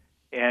 Yeah.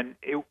 And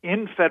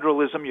in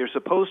federalism, you're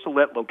supposed to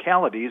let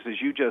localities, as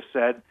you just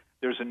said,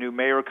 there's a new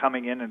mayor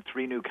coming in and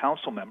 3 new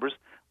council members.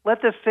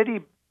 Let the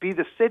city be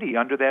the city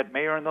under that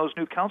mayor and those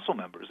new council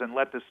members, and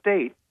let the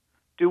state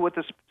do what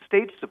the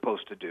state's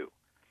supposed to do.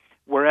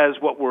 Whereas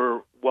what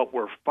we're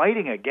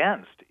fighting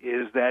against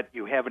is that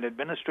you have an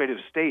administrative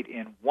state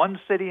in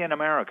one city in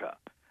America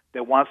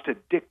that wants to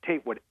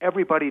dictate what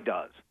everybody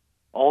does,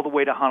 all the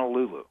way to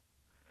Honolulu.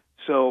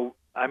 So,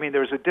 I mean,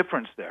 there's a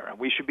difference there, and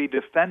we should be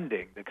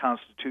defending the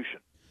Constitution.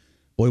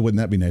 Boy, wouldn't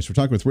that be nice. We're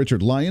talking with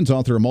Richard Lyons,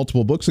 author of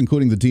multiple books,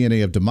 including The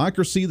DNA of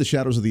Democracy, The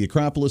Shadows of the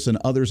Acropolis, and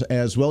others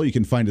as well. You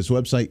can find his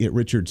website at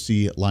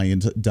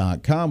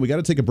richardclyons.com. We got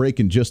to take a break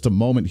in just a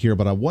moment here,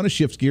 but I want to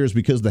shift gears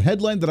because the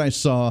headline that I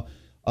saw,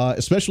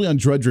 especially on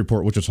Drudge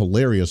Report, which was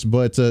hilarious,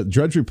 but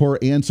Drudge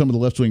Report and some of the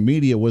left-wing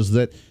media, was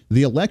that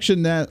the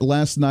election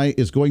last night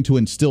is going to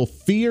instill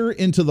fear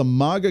into the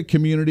MAGA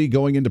community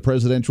going into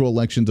presidential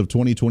elections of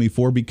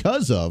 2024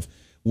 because of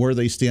where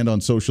they stand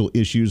on social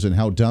issues and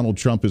how Donald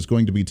Trump is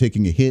going to be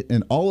taking a hit,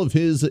 and all of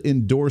his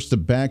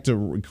endorsed back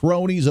to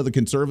cronies of the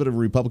conservative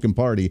Republican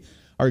Party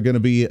are going to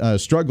be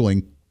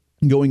struggling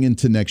going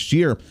into next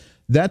year.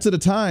 That's at a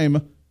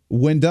time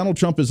when Donald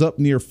Trump is up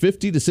near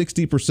 50 to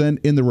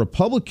 60% in the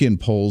Republican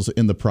polls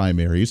in the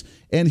primaries,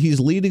 and he's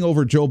leading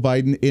over Joe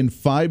Biden in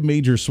 5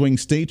 major swing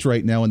states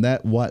right now, and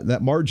that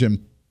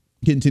margin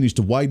continues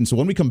to widen. So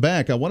when we come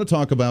back, I want to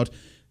talk about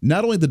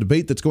not only the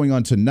debate that's going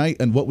on tonight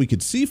and what we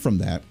could see from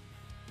that,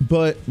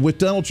 but with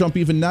Donald Trump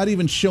not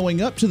even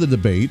showing up to the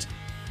debate,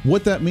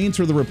 what that means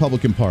for the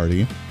Republican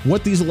Party,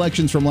 what these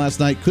elections from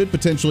last night could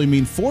potentially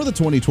mean for the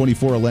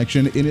 2024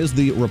 election, and is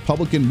the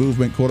Republican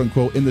movement, quote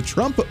unquote, in the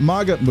Trump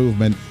MAGA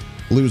movement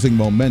losing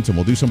momentum.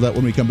 We'll do some of that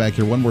when we come back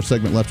here. One more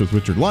segment left with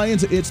Richard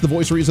Lyons. It's The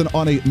Voice of Reason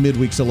on a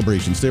midweek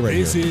celebration. Stay right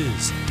here. This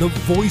is The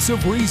Voice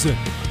of Reason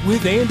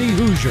with Andy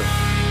Hoosier.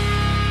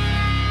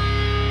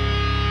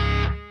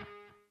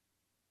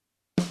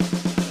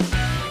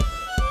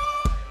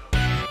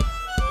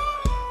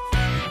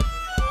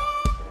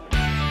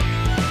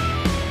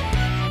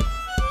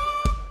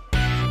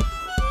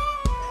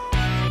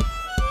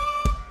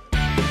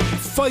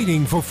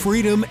 Fighting for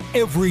freedom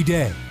every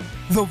day.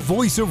 The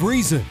Voice of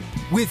Reason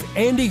with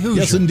Andy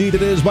Hoosier. Yes, indeed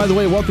it is. By the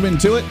way, welcome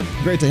into it.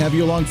 Great to have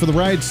you along for the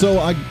ride. So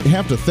I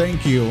have to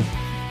thank you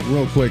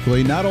real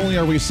quickly. Not only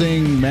are we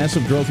seeing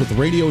massive growth with the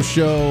radio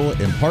show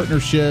and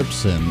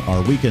partnerships and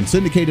our weekend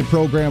syndicated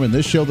program and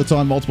this show that's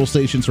on multiple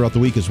stations throughout the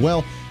week as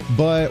well,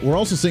 but we're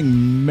also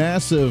seeing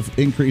massive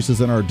increases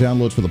in our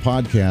downloads for the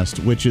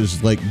podcast, which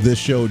is like this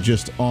show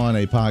just on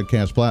a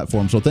podcast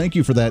platform. So thank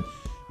you for that.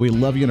 We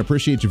love you and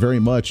appreciate you very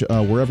much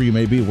wherever you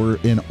may be. We're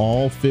in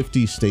all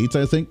 50 states,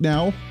 I think,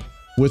 now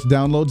with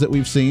downloads that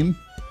we've seen.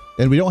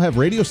 And we don't have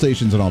radio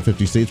stations in all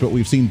 50 states, but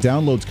we've seen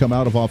downloads come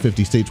out of all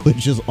 50 states,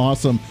 which is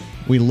awesome.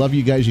 We love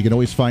you guys. You can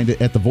always find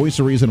it at The Voice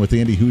of Reason with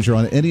Andy Hoosier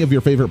on any of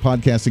your favorite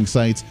podcasting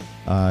sites,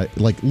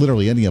 like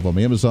literally any of them,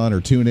 Amazon or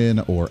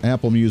TuneIn or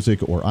Apple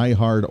Music or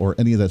iHeart or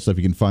any of that stuff.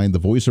 You can find The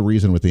Voice of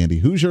Reason with Andy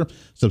Hoosier.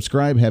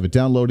 Subscribe, have it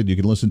downloaded. You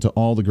can listen to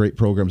all the great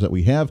programs that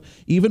we have.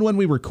 Even when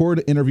we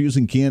record interviews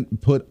and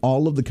can't put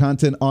all of the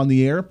content on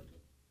the air,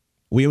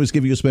 we always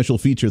give you a special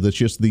feature that's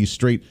just the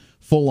straight,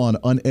 full-on,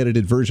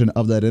 unedited version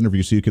of that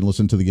interview so you can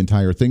listen to the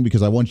entire thing,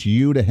 because I want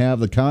you to have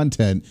the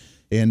content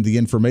and the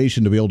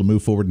information to be able to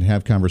move forward and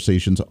have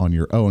conversations on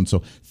your own.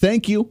 So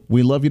thank you.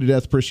 We love you to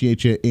death.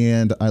 Appreciate you.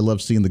 And I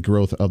love seeing the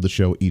growth of the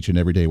show each and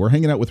every day. We're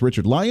hanging out with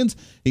Richard Lyons.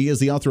 He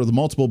is the author of the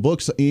multiple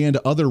books and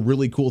other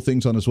really cool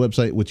things on his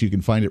website, which you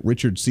can find at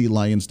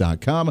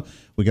richardclyons.com.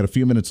 We got a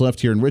few minutes left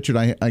here. And Richard,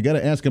 I got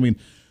to ask,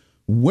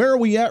 where are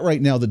we at right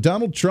now? The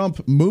Donald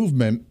Trump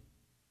movement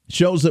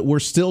shows that we're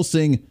still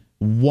seeing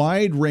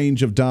wide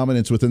range of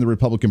dominance within the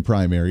Republican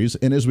primaries.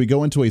 And as we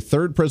go into a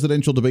third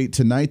presidential debate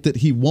tonight that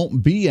he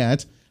won't be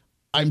at,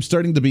 I'm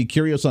starting to be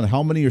curious on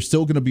how many are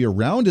still going to be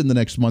around in the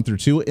next month or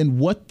two and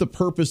what the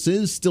purpose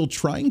is still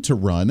trying to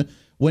run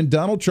when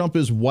Donald Trump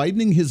is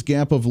widening his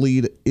gap of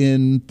lead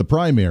in the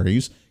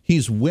primaries.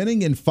 He's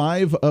winning in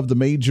 5 of the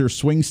major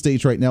swing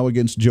states right now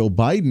against Joe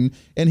Biden,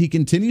 and he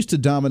continues to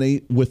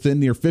dominate within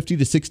near 50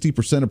 to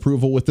 60%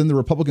 approval within the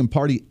Republican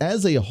Party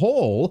as a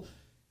whole.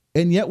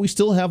 And yet we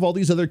still have all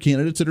these other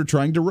candidates that are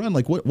trying to run.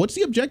 Like, what's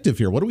the objective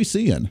here? What are we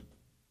seeing?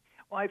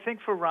 Well, I think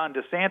for Ron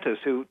DeSantis,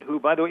 who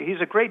by the way,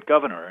 he's a great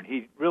governor, and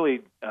he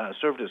really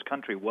served his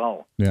country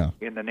well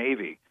in the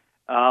Navy.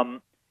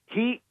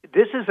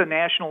 This is a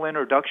national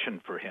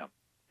introduction for him.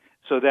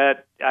 So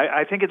that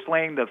I think it's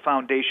laying the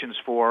foundations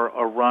for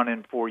a run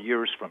in 4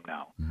 years from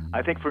now. Mm-hmm.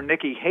 I think for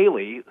Nikki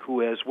Haley,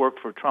 who has worked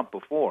for Trump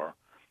before,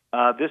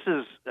 this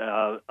is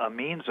a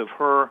means of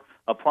her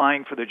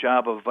applying for the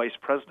job of vice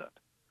president.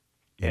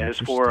 As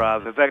for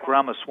Vivek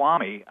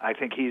Ramaswamy, I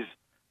think he's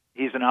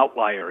an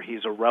outlier.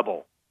 He's a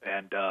rebel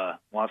and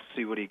wants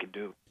to see what he can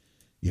do.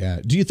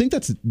 Yeah. Do you think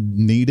that's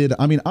needed?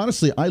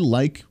 Honestly, I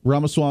like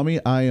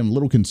Ramaswamy. I am a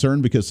little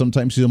concerned because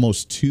sometimes he's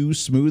almost too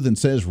smooth and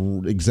says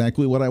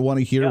exactly what I want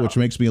to hear, which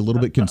makes me a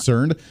little bit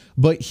concerned.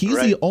 But he's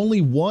the only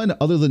one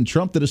other than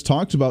Trump that has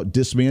talked about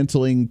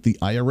dismantling the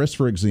IRS,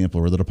 for example,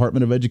 or the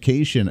Department of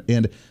Education.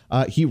 And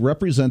he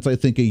represents, I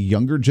think, a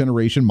younger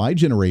generation, my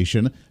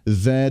generation,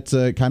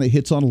 that kind of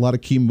hits on a lot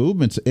of key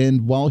movements.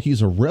 And while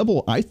he's a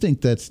rebel, I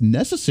think that's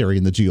necessary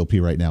in the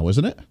GOP right now,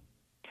 isn't it?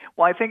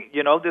 Well, I think,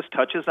 this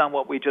touches on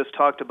what we just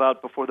talked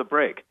about before the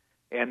break,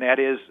 and that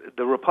is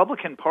the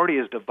Republican Party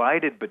is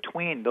divided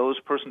between those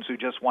persons who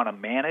just want to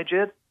manage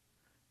it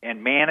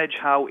and manage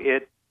how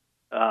it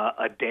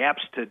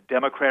adapts to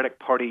Democratic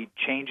Party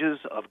changes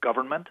of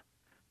government.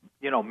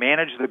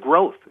 Manage the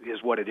growth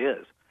is what it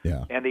is.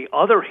 Yeah. And the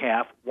other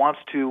half wants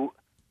to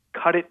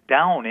cut it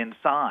down in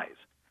size,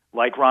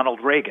 like Ronald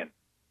Reagan.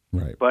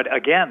 Right. But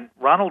again,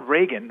 Ronald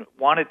Reagan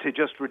wanted to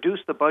just reduce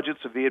the budgets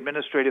of the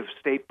administrative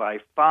state by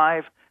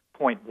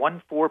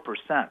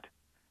 5.14%,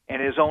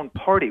 and his own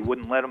party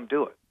wouldn't let him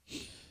do it.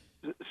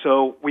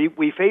 So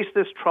we face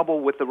this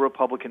trouble with the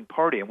Republican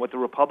Party, and what the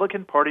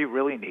Republican Party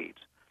really needs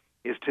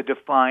is to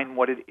define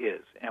what it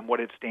is and what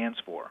it stands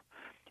for.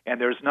 And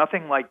there's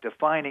nothing like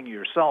defining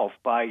yourself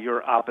by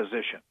your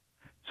opposition.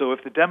 So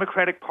if the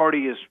Democratic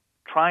Party is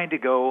trying to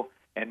go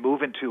and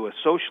move into a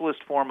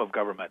socialist form of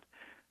government,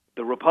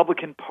 the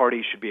Republican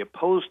Party should be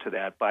opposed to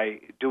that by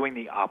doing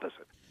the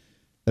opposite.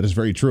 That is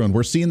very true. And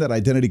we're seeing that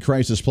identity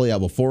crisis play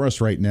out before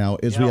us right now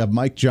as we have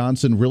Mike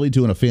Johnson really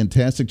doing a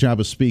fantastic job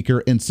as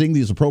Speaker and seeing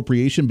these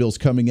appropriation bills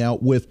coming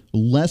out with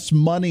less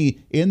money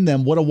in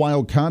them. What a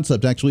wild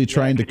concept, actually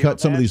trying to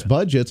cut some of these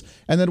budgets.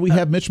 And then we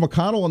have Mitch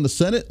McConnell on the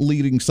Senate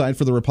leading side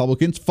for the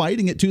Republicans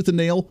fighting it tooth and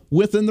nail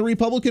within the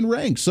Republican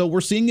ranks. So we're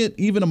seeing it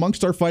even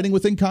amongst our fighting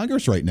within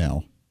Congress right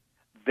now.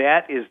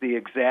 That is the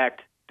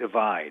exact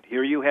divide.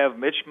 Here you have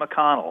Mitch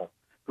McConnell,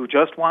 who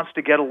just wants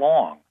to get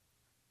along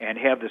and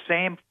have the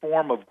same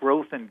form of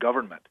growth in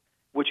government,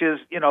 which is,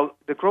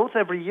 the growth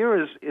every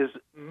year is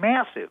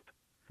massive.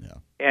 Yeah.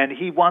 And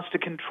he wants to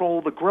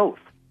control the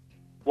growth.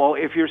 Well,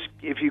 if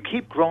you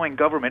keep growing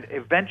government,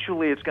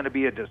 eventually it's going to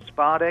be a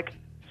despotic,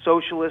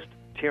 socialist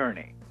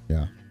tyranny.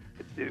 Yeah.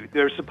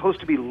 There's supposed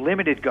to be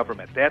limited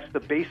government. That's the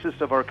basis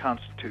of our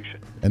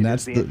Constitution. And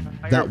that's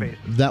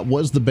that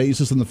was the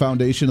basis and the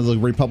foundation of the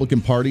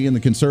Republican Party and the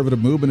conservative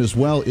movement as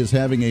well, is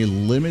having a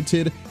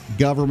limited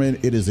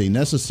government. It is a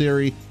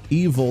necessary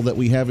evil that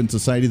we have in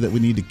society that we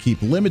need to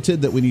keep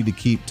limited, that we need to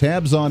keep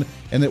tabs on,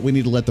 and that we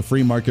need to let the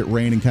free market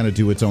reign and kind of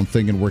do its own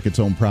thing and work its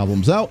own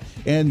problems out.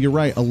 And you're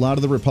right, a lot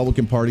of the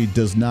Republican Party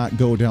does not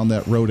go down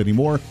that road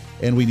anymore,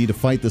 and we need to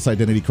fight this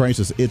identity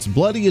crisis. It's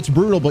bloody, it's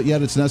brutal, but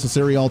yet it's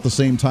necessary all at the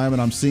same time,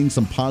 and I'm seeing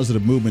some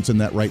positive movements in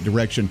that right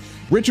direction.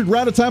 Richard, we're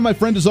out of time, my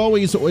friend, as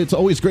always. It's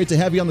always great to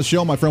have you on the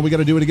show, my friend. We got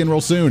to do it again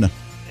real soon.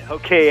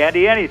 Okay,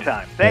 Andy,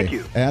 anytime. Thank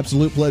you.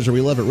 Absolute pleasure. We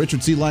love it.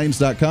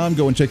 RichardCLyons.com.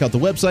 Go and check out the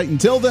website.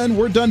 Until then,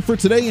 we're done for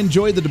today.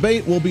 Enjoy the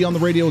debate. We'll be on the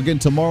radio again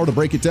tomorrow to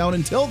break it down.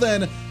 Until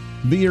then,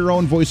 be your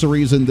own voice of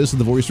reason. This is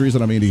the Voice of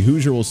Reason. I'm Andy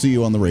Hoosier. We'll see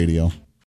you on the radio.